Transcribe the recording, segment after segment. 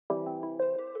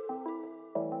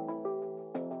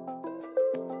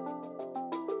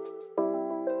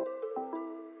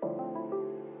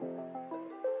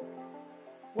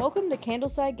Welcome to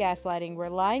Candleside Gaslighting, where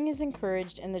lying is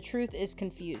encouraged and the truth is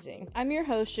confusing. I'm your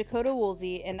host, Shakota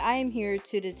Woolsey, and I am here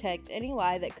to detect any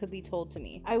lie that could be told to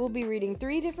me. I will be reading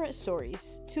 3 different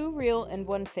stories, 2 real and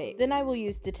 1 fake. Then I will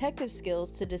use detective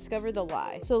skills to discover the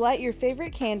lie. So light your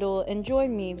favorite candle and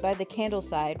join me by the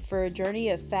candleside for a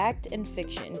journey of fact and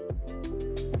fiction.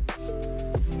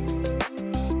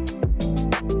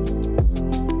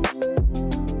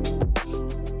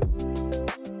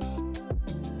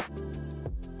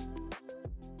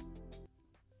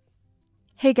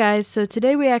 Hey guys, so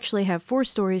today we actually have 4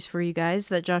 stories for you guys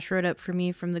that Josh wrote up for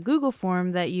me from the Google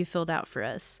form that you filled out for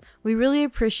us. We really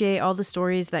appreciate all the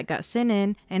stories that got sent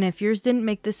in, and if yours didn't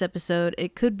make this episode,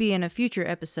 it could be in a future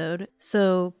episode,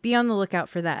 so be on the lookout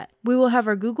for that. We will have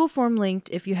our Google form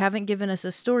linked if you haven't given us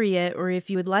a story yet or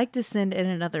if you would like to send in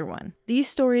another one. These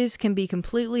stories can be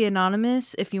completely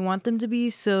anonymous if you want them to be,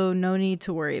 so no need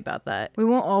to worry about that. We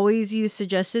won't always use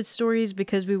suggested stories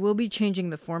because we will be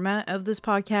changing the format of this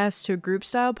podcast to a group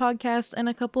style podcast in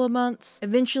a couple of months.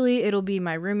 Eventually, it'll be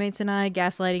my roommates and I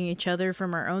gaslighting each other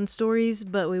from our own stories,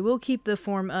 but we will keep the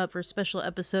form up for special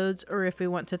episodes or if we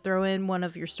want to throw in one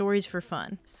of your stories for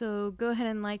fun. So go ahead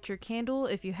and light your candle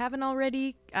if you haven't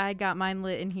already. I got mine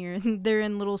lit in here. They're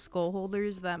in little skull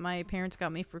holders that my parents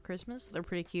got me for Christmas. They're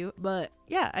pretty cute. But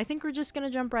yeah, I think we're just gonna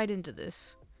jump right into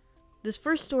this. This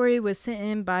first story was sent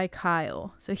in by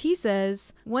Kyle. So he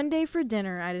says, one day for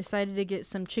dinner, I decided to get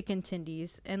some chicken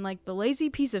tendies, and like the lazy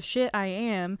piece of shit I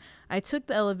am, I took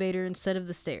the elevator instead of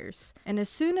the stairs. And as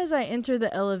soon as I enter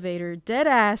the elevator, dead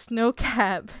ass, no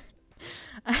cap,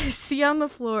 I see on the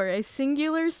floor a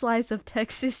singular slice of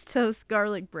Texas toast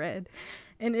garlic bread.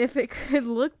 And if it could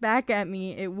look back at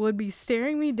me, it would be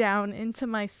staring me down into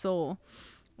my soul.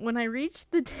 When I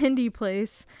reached the tendy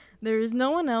place, there is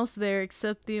no one else there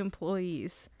except the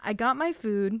employees. I got my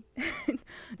food.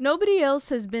 Nobody else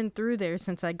has been through there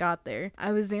since I got there.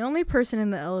 I was the only person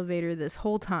in the elevator this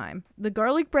whole time. The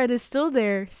garlic bread is still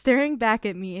there, staring back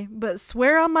at me, but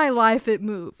swear on my life it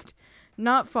moved.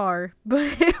 Not far,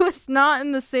 but it was not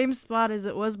in the same spot as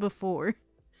it was before.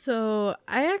 So,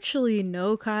 I actually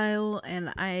know Kyle, and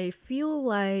I feel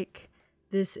like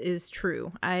this is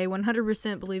true. I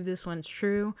 100% believe this one's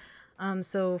true.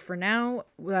 So for now,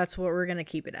 that's what we're gonna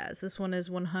keep it as. This one is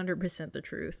 100% the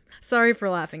truth. Sorry for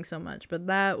laughing so much, but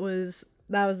that was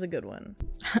a good one.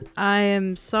 I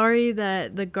am sorry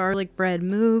that the garlic bread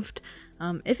moved.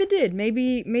 If it did,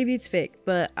 maybe it's fake,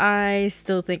 but I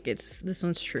still think this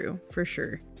one's true, for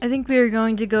sure. I think we are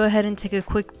going to go ahead and take a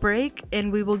quick break,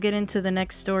 and we will get into the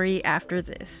next story after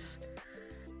this.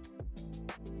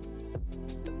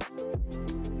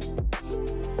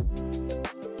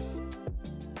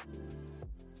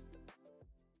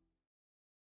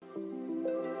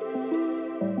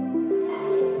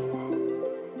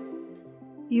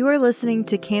 You are listening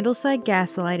to Candleside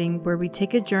Gaslighting, where we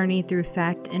take a journey through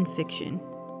fact and fiction.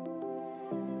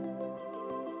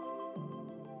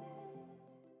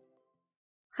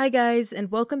 Hi guys,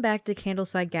 and welcome back to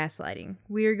Candleside Gaslighting.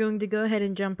 We are going to go ahead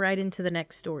and jump right into the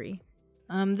next story.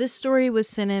 This story was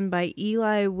sent in by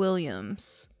Eli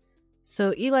Williams.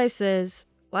 So Eli says,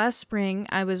 last spring,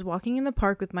 I was walking in the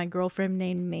park with my girlfriend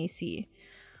named Macy.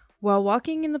 While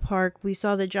walking in the park, we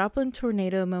saw the Joplin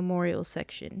Tornado Memorial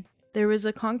section. There was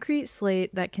a concrete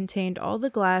slate that contained all the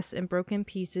glass and broken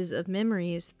pieces of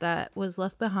memories that was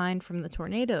left behind from the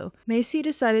tornado. Macy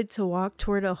decided to walk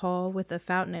toward a hall with a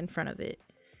fountain in front of it.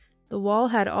 The wall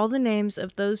had all the names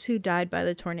of those who died by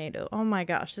the tornado. Oh my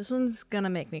gosh, this one's gonna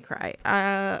make me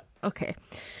cry. Okay.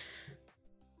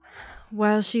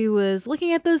 While she was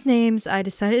looking at those names, I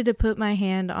decided to put my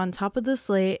hand on top of the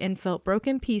slate and felt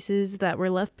broken pieces that were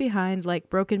left behind like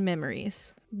broken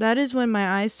memories. That is when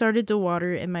my eyes started to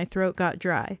water and my throat got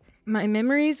dry. My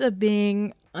memories of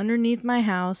being underneath my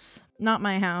house, not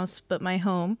my house, but my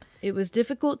home. It was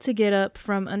difficult to get up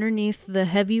from underneath the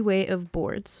heavy weight of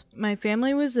boards. My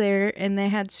family was there and they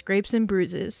had scrapes and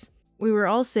bruises. We were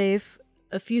all safe.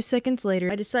 A few seconds later,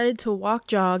 I decided to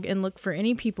jog and look for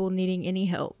any people needing any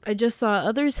help. I just saw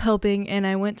others helping and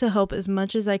I went to help as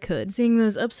much as I could, seeing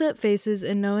those upset faces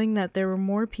and knowing that there were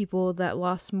more people that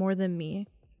lost more than me.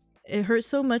 It hurt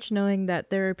so much knowing that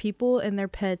there are people and their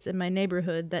pets in my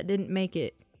neighborhood that didn't make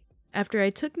it. After I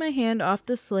took my hand off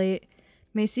the slate,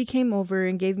 Macy came over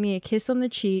and gave me a kiss on the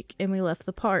cheek and we left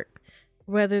the park.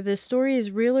 Whether this story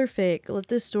is real or fake, let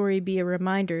this story be a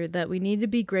reminder that we need to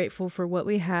be grateful for what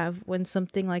we have when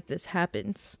something like this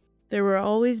happens. There will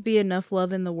always be enough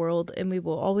love in the world and we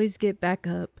will always get back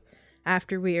up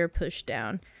after we are pushed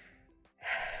down.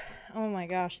 Oh my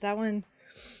gosh,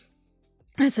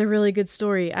 that's a really good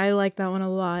story. I like that one a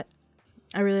lot.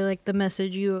 I really like the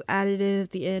message you added in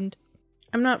at the end.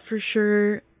 I'm not for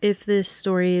sure if this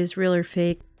story is real or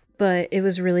fake, but it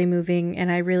was really moving and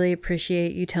I really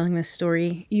appreciate you telling this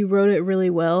story. You wrote it really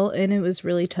well and it was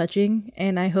really touching,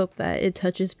 and I hope that it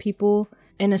touches people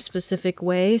in a specific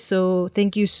way. So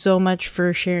thank you so much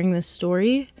for sharing this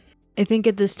story. I think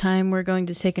at this time we're going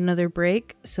to take another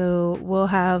break, so we'll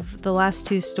have the last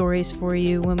 2 stories for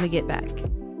you when we get back.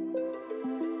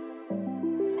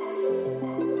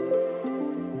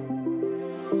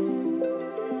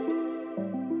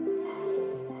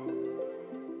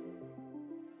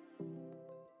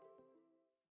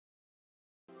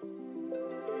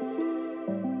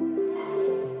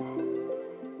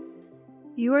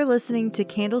 You are listening to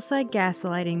Candleside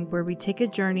Gaslighting, where we take a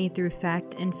journey through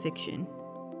fact and fiction.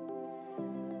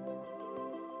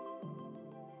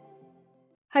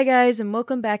 Hi guys, and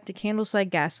welcome back to Candleside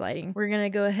Gaslighting. We're going to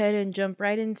go ahead and jump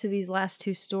right into these last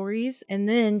 2 stories, and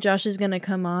then Josh is going to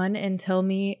come on and tell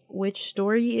me which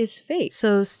story is fake.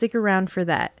 So stick around for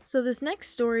that. So this next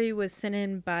story was sent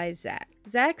in by Zach.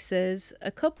 Zach says,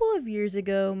 a couple of years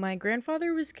ago, my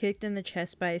grandfather was kicked in the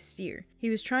chest by a steer.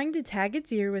 He was trying to tag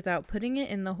its ear without putting it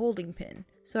in the holding pen.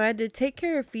 So I had to take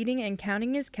care of feeding and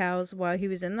counting his cows while he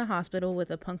was in the hospital with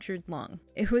a punctured lung.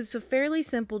 It was a fairly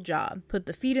simple job. Put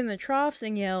the feed in the troughs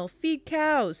and yell, "Feed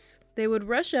cows!" They would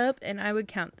rush up and I would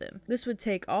count them. This would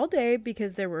take all day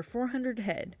because there were 400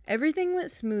 head. Everything went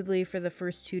smoothly for the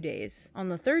first 2 days. On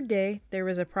the 3rd day, there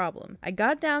was a problem. I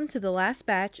got down to the last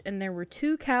batch and there were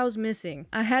 2 cows missing.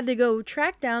 I had to go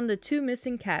track down the 2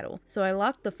 missing cattle. So I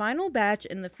locked the final batch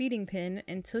in the feeding pen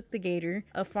and took the gator,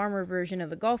 a farmer version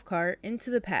of a golf cart,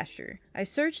 into the pasture. I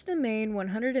searched the main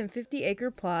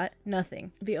 150-acre plot.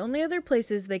 Nothing. The only other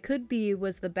places they could be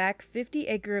was the back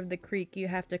 50-acre of the creek you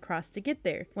have to cross to get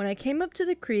there. When I came up to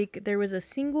the creek, there was a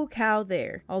single cow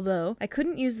there, although I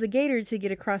couldn't use the gator to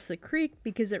get across the creek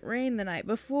because it rained the night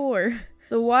before.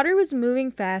 The water was moving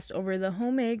fast over the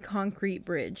homemade concrete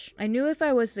bridge. I knew if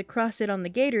I was to cross it on the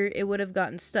gator, it would have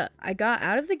gotten stuck. I got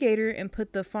out of the gator and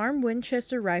put the farm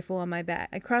Winchester rifle on my back.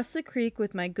 I crossed the creek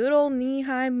with my good old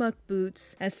knee-high muck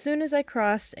boots. As soon as I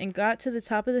crossed and got to the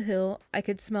top of the hill, I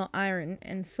could smell iron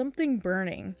and something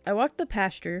burning. I walked the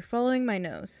pasture, following my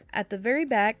nose. At the very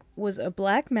back was a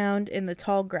black mound in the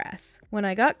tall grass. When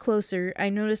I got closer, I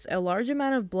noticed a large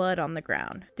amount of blood on the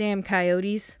ground. Damn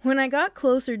coyotes. When I got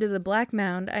closer to the black mound,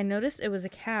 I noticed it was a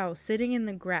cow sitting in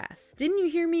the grass. Didn't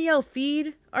you hear me yell,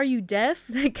 "Feed"? Are you deaf?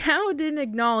 The cow didn't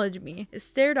acknowledge me. It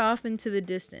stared off into the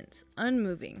distance,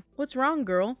 unmoving. What's wrong,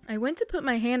 girl? I went to put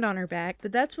my hand on her back,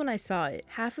 but that's when I saw it.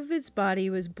 Half of its body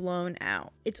was blown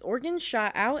out. Its organs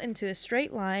shot out into a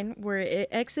straight line where it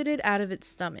exited out of its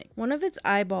stomach. One of its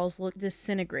eyeballs looked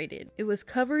disintegrated. It was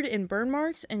covered in burn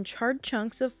marks and charred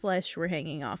chunks of flesh were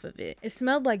hanging off of it. It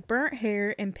smelled like burnt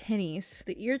hair and pennies.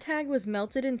 The ear tag was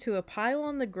melted into a pile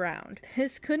on the ground.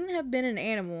 This couldn't have been an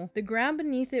animal. The ground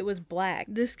beneath it was black.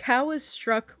 This cow was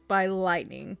struck by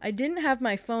lightning. I didn't have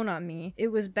my phone on me. It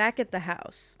was back at the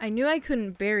house. I knew I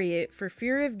couldn't bury it for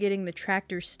fear of getting the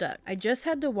tractor stuck. I just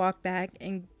had to walk back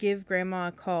and give Grandma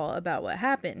a call about what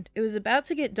happened. It was about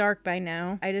to get dark by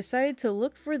now. I decided to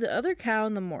look for the other cow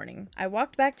in the morning. I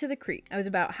walked back to the creek. I was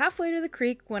about halfway to the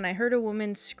creek when I heard a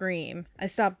woman scream. I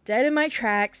stopped dead in my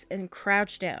tracks and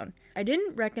crouched down. I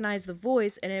didn't recognize the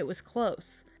voice and it was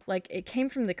close. Like it came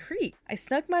from the creek. I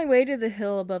snuck my way to the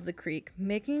hill above the creek,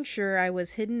 making sure I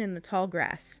was hidden in the tall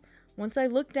grass. Once I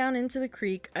looked down into the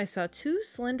creek, I saw 2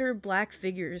 slender black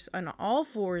figures on all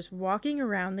fours walking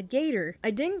around the gator.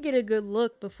 I didn't get a good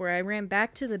look before I ran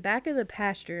back to the back of the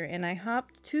pasture and I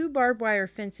hopped 2 barbed wire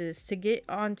fences to get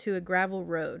onto a gravel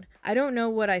road. I don't know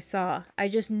what I saw. I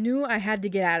just knew I had to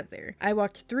get out of there. I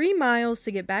walked 3 miles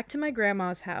to get back to my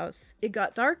grandma's house. It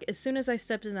got dark as soon as I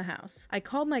stepped in the house. I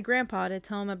called my grandpa to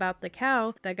tell him about the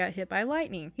cow that got hit by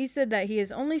lightning. He said that he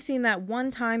has only seen that one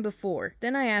time before.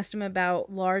 Then I asked him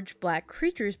about large black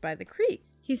creatures by the creek.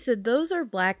 He said those are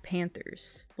black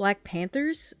panthers. Black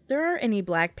panthers? There aren't any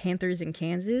black panthers in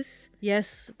Kansas.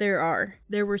 Yes, there are.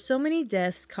 There were so many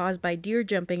deaths caused by deer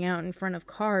jumping out in front of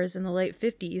cars in the late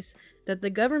 50s that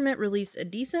the government released a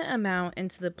decent amount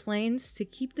into the plains to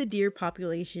keep the deer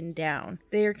population down.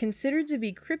 They are considered to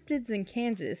be cryptids in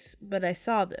Kansas, but I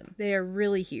saw them. They are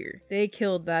really here. They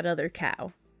killed that other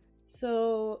cow.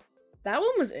 So that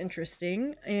one was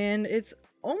interesting, and it's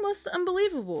almost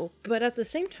unbelievable, but at the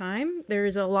same time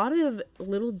there's a lot of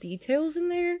little details in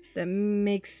there that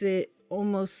makes it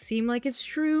almost seem like it's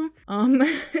true.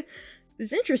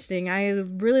 It's interesting. I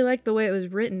really like the way it was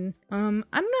written. I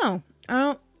don't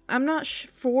know. I'm not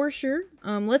for sure.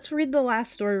 Let's read the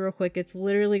last story real quick. It's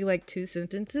literally like 2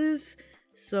 sentences,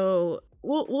 so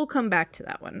we'll come back to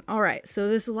that one. All right, so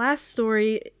this last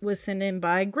story was sent in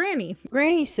by Granny.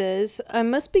 Granny says, I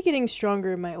must be getting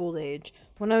stronger in my old age.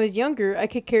 When I was younger, I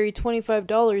could carry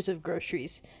 $25 of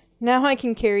groceries. Now I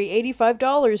can carry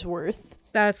 $85 worth.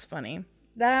 That's funny.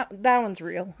 That one's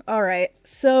real. All right,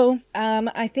 so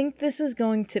I think this is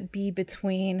going to be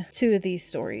between two of these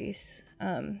stories.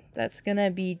 That's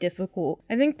gonna be difficult.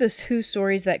 I think the two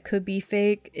stories that could be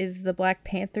fake is the Black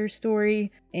Panther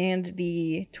story and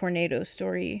the tornado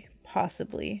story,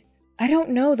 possibly. I don't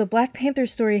know, the Black Panther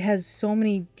story has so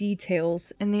many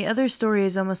details, and the other story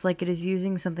is almost like it is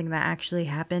using something that actually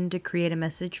happened to create a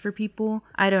message for people.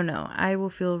 I don't know, I will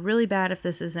feel really bad if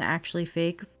this isn't actually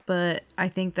fake, but I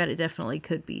think that it definitely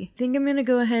could be. I think I'm gonna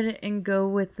go ahead and go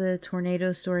with the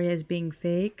tornado story as being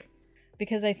fake,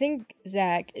 because I think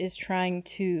Zach is trying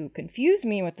to confuse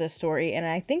me with this story, and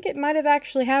I think it might have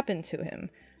actually happened to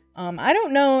him. I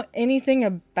don't know anything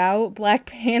about Black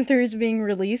Panthers being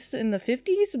released in the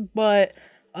 50s, but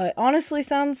it honestly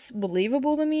sounds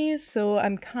believable to me, so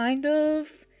I'm kind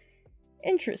of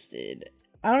interested.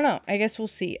 I don't know. I guess we'll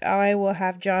see. I will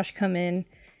have Josh come in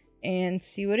and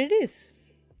see what it is.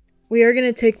 We are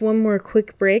going to take one more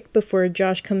quick break before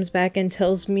Josh comes back and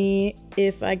tells me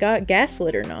if I got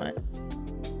gaslit or not.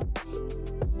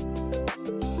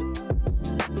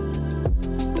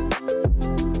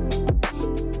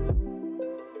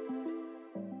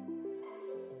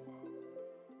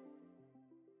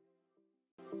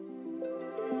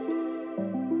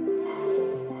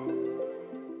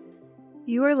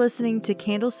 You are listening to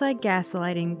Candleside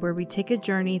Gaslighting, where we take a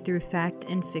journey through fact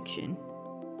and fiction.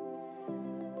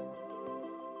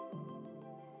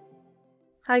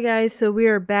 Hi guys, so we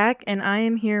are back and I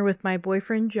am here with my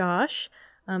boyfriend Josh.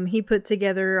 He put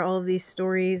together all of these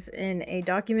stories in a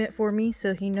document for me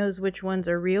so he knows which ones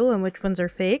are real and which ones are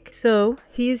fake. So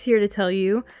he's here to tell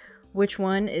you which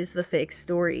one is the fake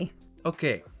story.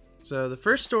 Okay, so the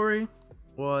first story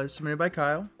was submitted by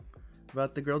Kyle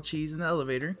about the grilled cheese in the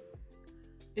elevator.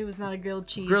 It was not a grilled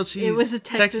cheese. Grilled cheese. It was a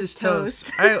Texas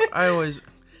toast.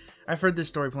 I've heard this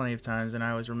story plenty of times, and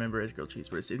I always remember it as grilled cheese,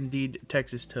 but it's indeed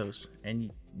Texas toast.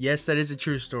 And yes, that is a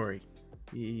true story.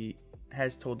 He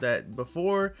has told that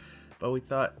before, but we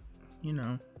thought,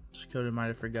 Shakota might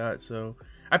have forgot, so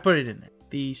I put it in there.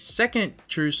 The second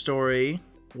true story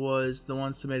was the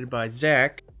one submitted by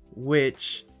Zach,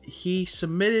 which he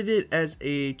submitted it as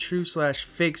a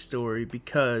true/fake story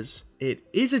because it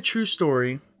is a true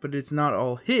story, but it's not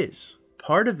all his.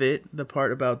 Part of it, the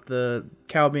part about the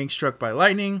cow being struck by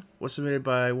lightning, was submitted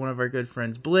by one of our good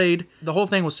friends, Blade. The whole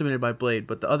thing was submitted by Blade,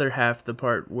 but the other half, the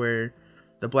part where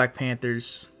the Black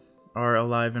Panthers are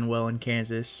alive and well in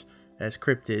Kansas as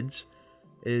cryptids,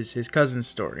 is his cousin's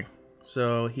story.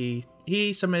 So he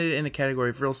submitted it in the category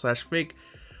of real/fake,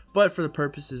 but for the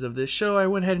purposes of this show, I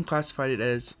went ahead and classified it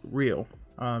as real,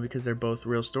 because they're both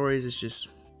real stories.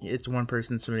 It's one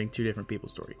person submitting two different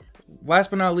people's story. Last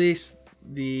but not least,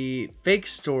 the fake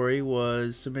story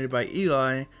was submitted by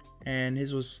Eli, and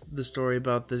his was the story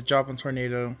about the Joplin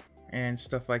tornado and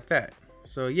stuff like that.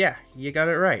 So yeah, you got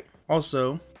it right.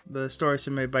 Also, the story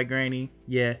submitted by Granny,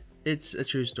 yeah, it's a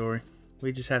true story.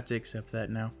 We just have to accept that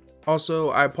now. Also,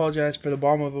 I apologize for the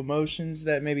bomb of emotions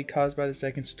that may be caused by the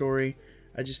second story.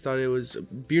 I just thought it was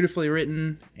beautifully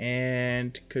written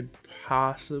and could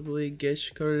possibly get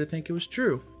Shakota to think it was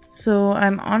true. So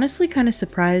I'm honestly kind of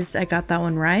surprised I got that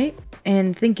one right.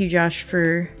 And thank you, Josh,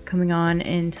 for coming on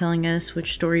and telling us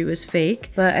which story was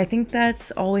fake. But I think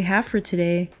that's all we have for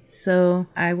today. So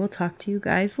I will talk to you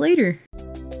guys later.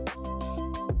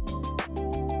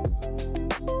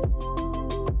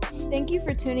 Thank you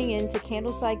for tuning in to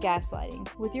Candleside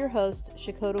Gaslighting with your host,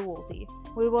 Shakota Woolsey.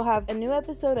 We will have a new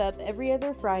episode up every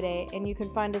other Friday, and you can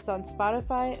find us on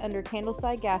Spotify under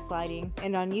Candleside Gaslighting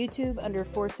and on YouTube under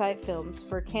Foresight Films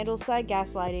for Candleside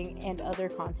Gaslighting and other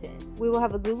content. We will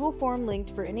have a Google form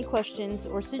linked for any questions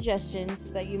or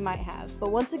suggestions that you might have.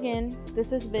 But once again,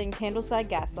 this has been Candleside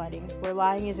Gaslighting, where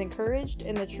lying is encouraged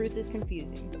and the truth is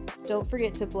confusing. Don't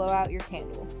forget to blow out your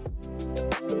candle.